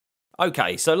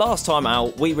Okay, so last time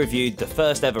out, we reviewed the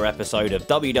first ever episode of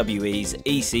WWE's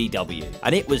ECW,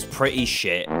 and it was pretty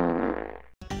shit.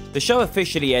 The show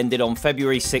officially ended on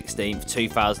February 16th,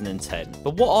 2010,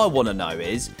 but what I want to know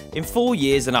is, in 4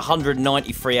 years and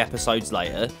 193 episodes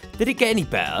later, did it get any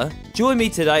better? Join me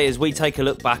today as we take a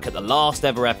look back at the last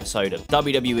ever episode of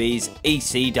WWE's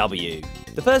ECW.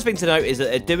 The first thing to note is that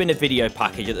they're doing a video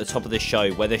package at the top of the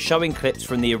show where they're showing clips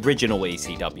from the original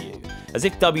ECW, as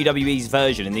if WWE's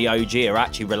version and the OG are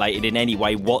actually related in any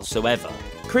way whatsoever.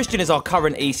 Christian is our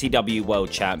current ECW World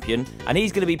Champion, and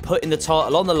he's going to be putting the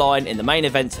title on the line in the main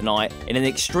event tonight in an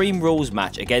Extreme Rules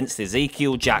match against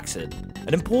Ezekiel Jackson.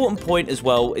 An important point as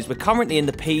well is we're currently in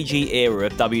the PG era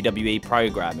of WWE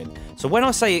programming, so when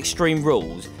I say Extreme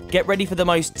Rules, get ready for the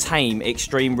most tame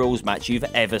Extreme Rules match you've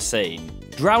ever seen.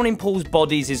 Drowning Pool's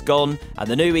Bodies is gone, and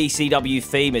the new ECW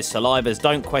theme is Saliva's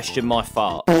Don't Question My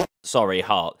Fart. Sorry,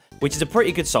 Heart. Which is a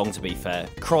pretty good song, to be fair.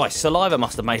 Christ, Saliva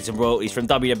must have made some royalties from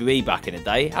WWE back in the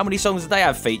day. How many songs did they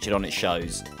have featured on its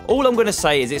shows? All I'm going to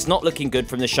say is it's not looking good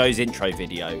from the show's intro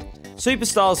video.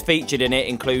 Superstars featured in it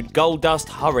include Goldust,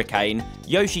 Hurricane,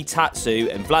 Yoshi Tatsu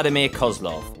and Vladimir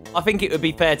Kozlov. I think it would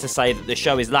be fair to say that the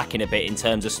show is lacking a bit in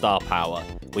terms of star power.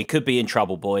 We could be in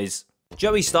trouble, boys.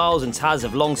 Joey Styles and Taz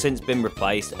have long since been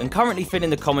replaced, and currently filling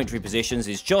the commentary positions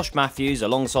is Josh Matthews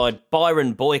alongside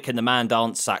Byron Boyk and the Man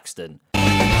Dance Saxton.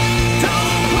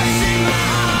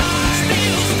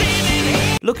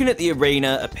 Looking at the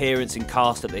arena, appearance and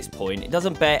cast at this point, it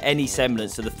doesn't bear any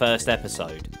semblance to the first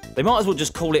episode. They might as well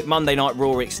just call it Monday Night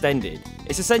Raw Extended.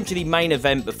 It's essentially main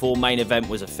event before main event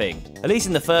was a thing. At least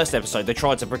in the first episode they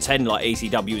tried to pretend like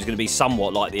ECW was going to be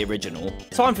somewhat like the original.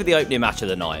 Time for the opening match of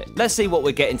the night. Let's see what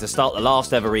we're getting to start the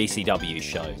last ever ECW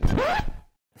show.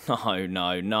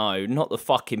 No, not the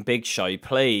fucking Big Show,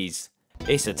 please.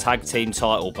 It's a tag team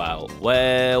title bout.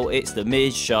 Well, it's the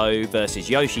MizShow versus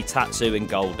Yoshi Tatsu and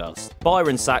Goldust.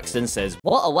 Byron Saxton says,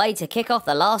 "What a way to kick off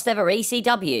the last ever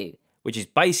ECW." Which is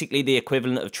basically the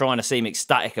equivalent of trying to seem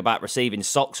ecstatic about receiving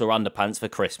socks or underpants for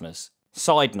Christmas.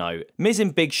 Side note, Miz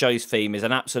and Big Show's theme is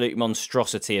an absolute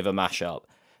monstrosity of a mashup.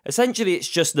 Essentially, it's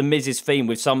just the Miz's theme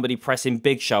with somebody pressing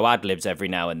Big Show ad-libs every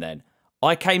now and then.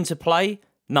 I came to play?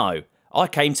 No, I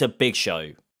came to Big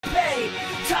Show. Hey,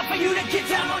 time for you to get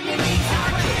down on your knees.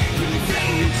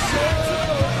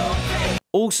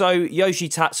 Also, Yoshi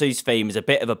Tatsu's theme is a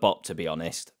bit of a bop, to be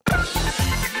honest.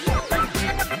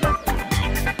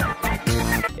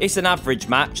 It's an average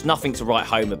match, nothing to write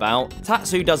home about.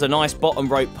 Tatsu does a nice bottom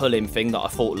rope pull-in thing that I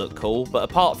thought looked cool, but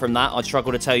apart from that, I'd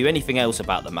struggle to tell you anything else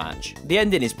about the match. The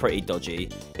ending is pretty dodgy.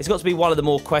 It's got to be one of the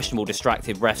more questionable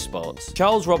distracted ref spots.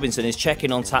 Charles Robinson is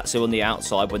checking on Tatsu on the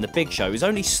outside when the Big Show is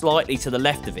only slightly to the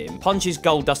left of him, punches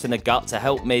Goldust in the gut to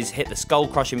help Miz hit the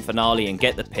skull-crushing finale and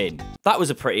get the pin. That was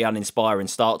a pretty uninspiring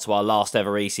start to our last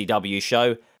ever ECW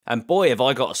show, and boy have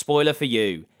I got a spoiler for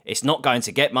you. It's not going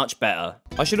to get much better.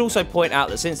 I should also point out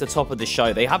that since the top of the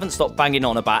show, they haven't stopped banging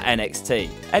on about NXT.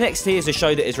 NXT is a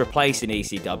show that is replacing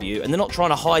ECW, and they're not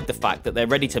trying to hide the fact that they're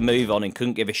ready to move on and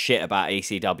couldn't give a shit about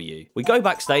ECW. We go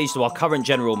backstage to our current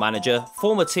general manager,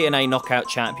 former TNA Knockout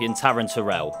champion Taryn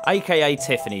Terrell, aka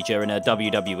Tiffany during her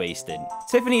WWE stint.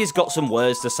 Tiffany has got some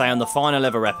words to say on the final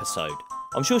ever episode.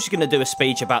 I'm sure she's going to do a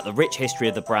speech about the rich history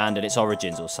of the brand and its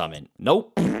origins or something.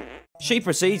 Nope. She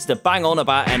proceeds to bang on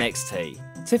about NXT.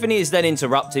 Tiffany is then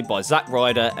interrupted by Zack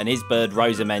Ryder and his bird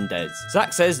Rosa Mendez.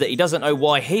 Zack says that he doesn't know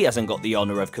why he hasn't got the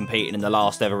honour of competing in the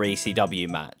last ever ECW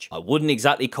match. I wouldn't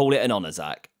exactly call it an honour,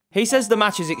 Zack. He says the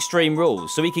match is Extreme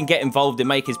Rules, so he can get involved and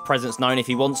make his presence known if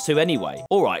he wants to anyway.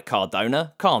 Alright,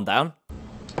 Cardona, calm down.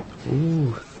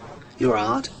 Ooh, you're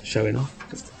hard, showing off.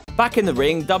 Back in the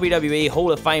ring, WWE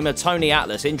Hall of Famer Tony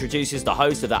Atlas introduces the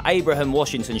host of the Abraham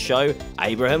Washington show,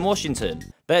 Abraham Washington.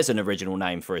 There's an original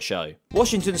name for a show.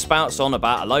 Washington spouts on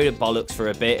about a load of bollocks for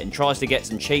a bit and tries to get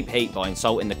some cheap heat by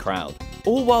insulting the crowd.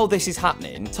 All while this is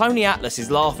happening, Tony Atlas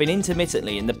is laughing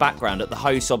intermittently in the background at the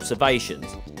host's observations,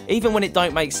 even when it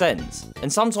don't make sense,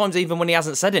 and sometimes even when he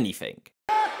hasn't said anything.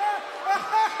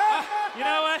 You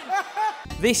know what?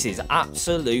 This is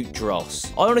absolute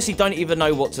dross. I honestly don't even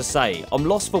know what to say. I'm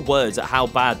lost for words at how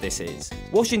bad this is.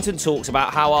 Washington talks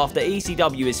about how after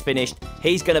ECW is finished,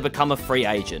 he's going to become a free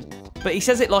agent. But he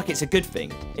says it like it's a good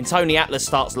thing, and Tony Atlas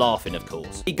starts laughing, of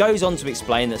course. He goes on to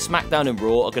explain that SmackDown and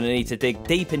Raw are going to need to dig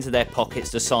deep into their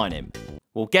pockets to sign him.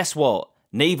 Well, guess what?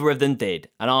 Neither of them did,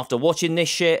 and after watching this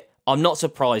shit, I'm not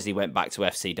surprised he went back to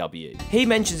FCW. He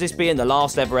mentions this being the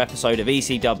last ever episode of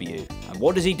ECW, and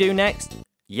what does he do next?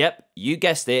 Yep, you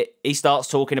guessed it, he starts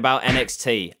talking about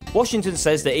NXT. Washington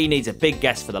says that he needs a big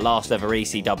guest for the last ever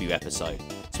ECW episode.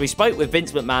 so he spoke with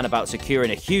Vince McMahon about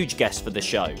securing a huge guest for the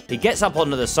show. He gets up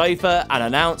onto the sofa and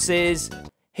announces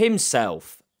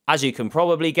himself. As you can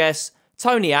probably guess,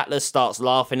 Tony Atlas starts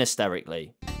laughing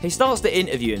hysterically. He starts to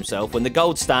interview himself when the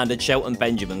gold standard Shelton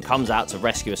Benjamin comes out to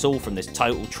rescue us all from this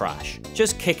total trash.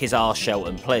 Just kick his ass,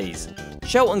 Shelton, please.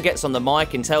 Shelton gets on the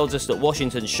mic and tells us that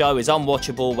Washington's show is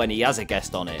unwatchable when he has a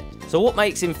guest on it. So what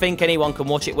makes him think anyone can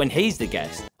watch it when he's the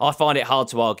guest? I find it hard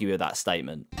to argue with that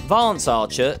statement. Vance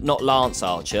Archer, not Lance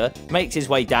Archer, makes his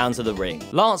way down to the ring.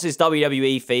 Lance's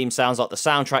WWE theme sounds like the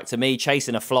soundtrack to me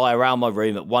chasing a fly around my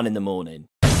room at 1 in the morning.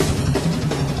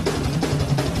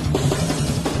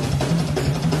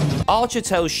 Archer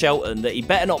tells Shelton that he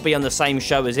better not be on the same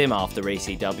show as him after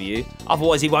ECW,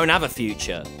 otherwise he won't have a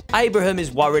future. Abraham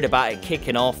is worried about it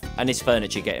kicking off and his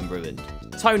furniture getting ruined.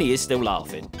 Tony is still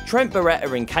laughing. Trent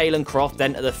Beretta and Kalen Croft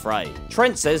enter the fray.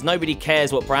 Trent says nobody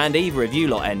cares what brand either of you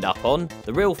lot end up on.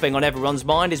 The real thing on everyone's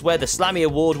mind is where the Slammy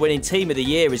Award-winning Team of the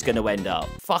Year is going to end up.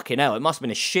 Fucking hell, it must have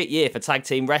been a shit year for tag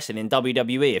team wrestling in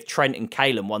WWE if Trent and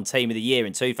Kalen won Team of the Year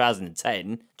in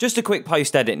 2010. Just a quick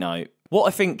post-edit note. What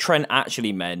I think Trent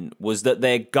actually meant was that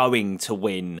they're going to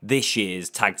win this year's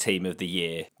Tag Team of the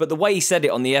Year. But the way he said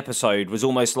it on the episode was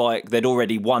almost like they'd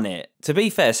already won it. To be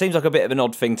fair, seems like a bit of an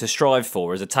odd thing to strive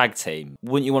for as a tag team.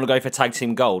 Wouldn't you want to go for Tag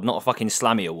Team Gold, not a fucking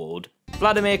Slammy Award?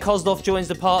 Vladimir Kozlov joins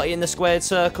the party in the squared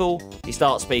circle. He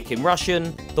starts speaking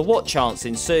Russian. The what chants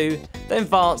ensue. Then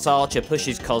Vance Archer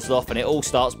pushes Kozlov and it all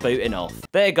starts booting off.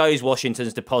 There goes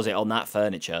Washington's deposit on that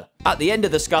furniture. At the end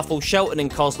of the scuffle, Shelton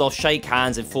and Kozlov shake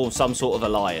hands and form some sort of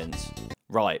alliance.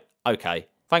 Right, okay.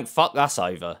 Thank fuck that's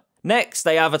over. Next,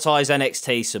 they advertise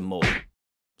NXT some more.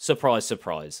 Surprise,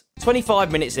 surprise.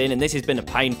 25 minutes in and this has been a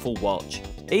painful watch.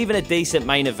 Even a decent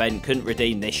main event couldn't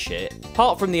redeem this shit.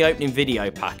 Apart from the opening video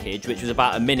package, which was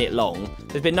about a minute long,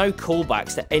 there's been no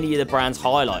callbacks to any of the brand's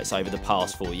highlights over the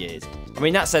past 4 years. I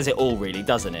mean, that says it all really,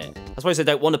 doesn't it? I suppose they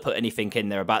don't want to put anything in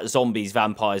there about zombies,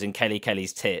 vampires and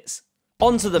Kelly's tits.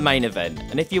 On to the main event,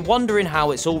 and if you're wondering how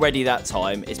it's already that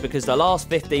time, it's because the last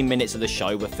 15 minutes of the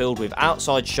show were filled with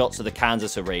outside shots of the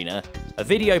Kansas Arena, a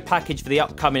video package for the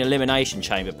upcoming Elimination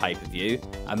Chamber pay-per-view,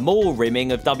 and more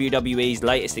rimming of WWE's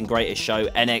latest and greatest show,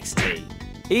 NXT.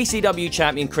 ECW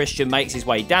champion Christian makes his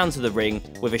way down to the ring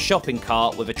with a shopping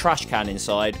cart with a trash can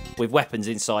inside, with weapons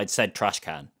inside said trash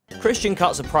can. Christian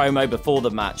cuts a promo before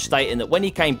the match stating that when he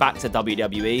came back to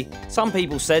WWE, some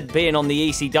people said being on the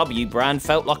ECW brand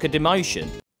felt like a demotion.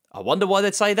 I wonder why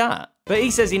they'd say that. But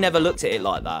he says he never looked at it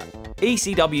like that.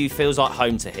 ECW feels like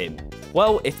home to him.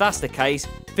 Well, if that's the case,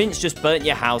 Vince just burnt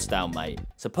your house down, mate.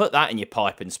 So put that in your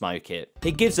pipe and smoke it.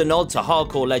 He gives a nod to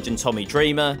hardcore legend Tommy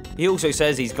Dreamer. He also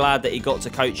says he's glad that he got to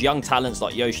coach young talents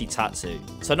like Yoshi Tatsu.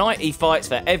 Tonight he fights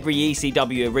for every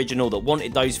ECW original that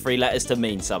wanted those 3 letters to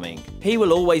mean something. He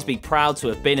will always be proud to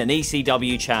have been an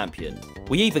ECW champion.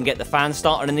 We even get the fans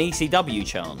starting an ECW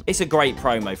chant. It's a great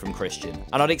promo from Christian,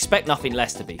 and I'd expect nothing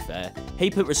less to be fair.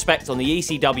 He put respect on the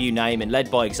ECW name and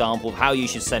led by example of how you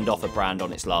should send off a brand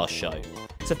on its last show.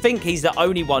 To think he's the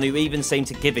only one who even seemed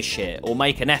to give a shit or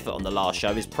make an effort on the last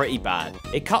show is pretty bad.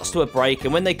 It cuts to a break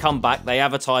and when they come back they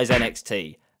advertise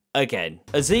NXT. Again.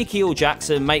 Ezekiel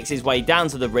Jackson makes his way down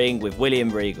to the ring with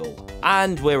William Regal.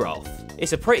 And we're off.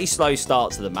 It's a pretty slow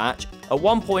start to the match. At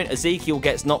one point Ezekiel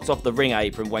gets knocked off the ring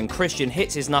apron when Christian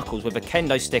hits his knuckles with a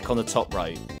kendo stick on the top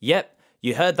rope. Yep.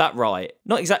 You heard that right.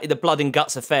 Not exactly the blood and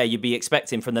guts affair you'd be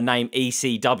expecting from the name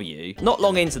ECW. Not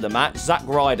long into the match, Zack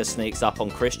Ryder sneaks up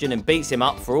on Christian and beats him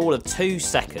up for all of 2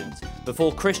 seconds,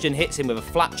 before Christian hits him with a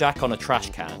flapjack on a trash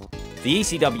can. The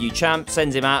ECW champ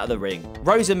sends him out of the ring.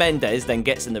 Rosa Mendez then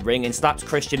gets in the ring and slaps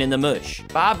Christian in the mush.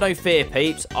 But have no fear,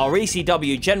 peeps, our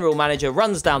ECW general manager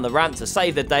runs down the ramp to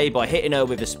save the day by hitting her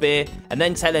with a spear and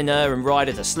then telling her and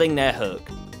Ryder to sling their hook.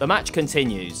 The match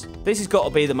continues. This has got to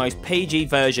be the most PG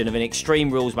version of an Extreme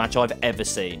Rules match I've ever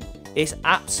seen. It's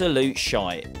absolute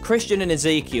shite. Christian and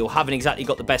Ezekiel haven't exactly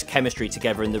got the best chemistry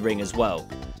together in the ring as well.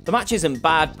 The match isn't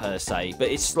bad per se, but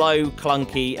it's slow,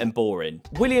 clunky and boring.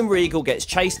 William Regal gets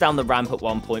chased down the ramp at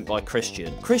one point by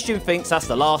Christian. Christian thinks that's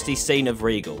the last he's seen of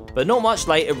Regal, but not much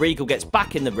later Regal gets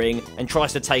back in the ring and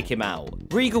tries to take him out.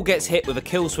 Regal gets hit with a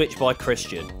kill switch by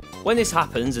Christian. When this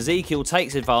happens, Ezekiel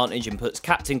takes advantage and puts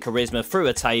Captain Charisma through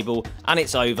a table, and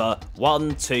it's over.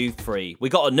 1, 2, 3. We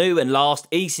got a new and last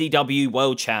ECW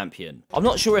World Champion. I'm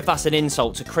not sure if that's an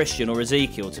insult to Christian or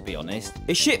Ezekiel, to be honest.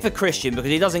 It's shit for Christian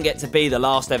because he doesn't get to be the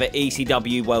last ever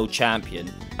ECW World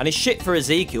Champion, and it's shit for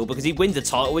Ezekiel because he wins the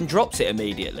title and drops it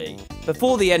immediately.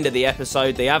 Before the end of the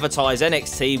episode, they advertise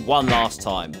NXT one last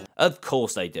time. Of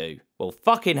course they do. Well,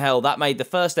 fucking hell, that made the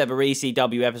first ever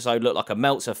ECW episode look like a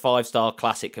Meltzer 5-star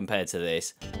classic compared to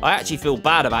this. I actually feel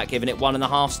bad about giving it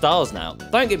 1.5 stars now.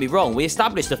 Don't get me wrong, we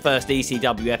established the first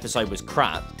ECW episode was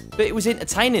crap, but it was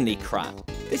entertainingly crap.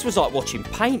 This was like watching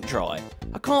paint dry.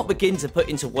 I can't begin to put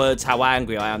into words how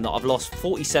angry I am that I've lost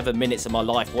 47 minutes of my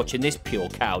life watching this pure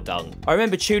cow dung. I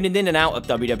remember tuning in and out of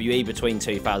WWE between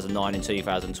 2009 and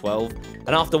 2012, and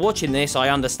after watching this, I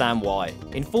understand why.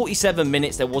 In 47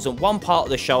 minutes, there wasn't one part of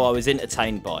the show I was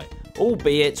entertained by,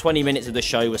 albeit 20 minutes of the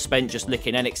show was spent just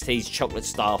licking NXT's chocolate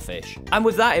starfish. And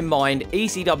with that in mind,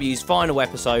 ECW's final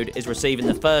episode is receiving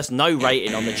the first no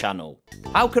rating on the channel.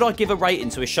 How could I give a rating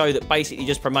to a show that basically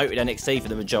just promoted NXT for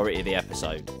the majority of the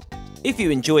episode? If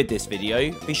you enjoyed this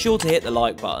video, be sure to hit the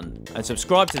like button and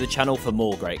subscribe to the channel for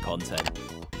more great content.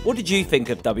 What did you think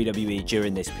of WWE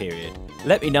during this period?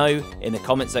 Let me know in the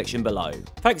comment section below.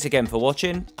 Thanks again for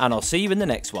watching, and I'll see you in the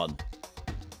next one.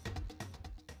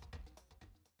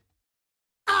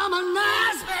 I'm a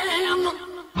nice man.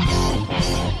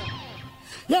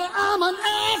 Yeah, I'm an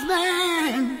ass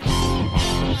man.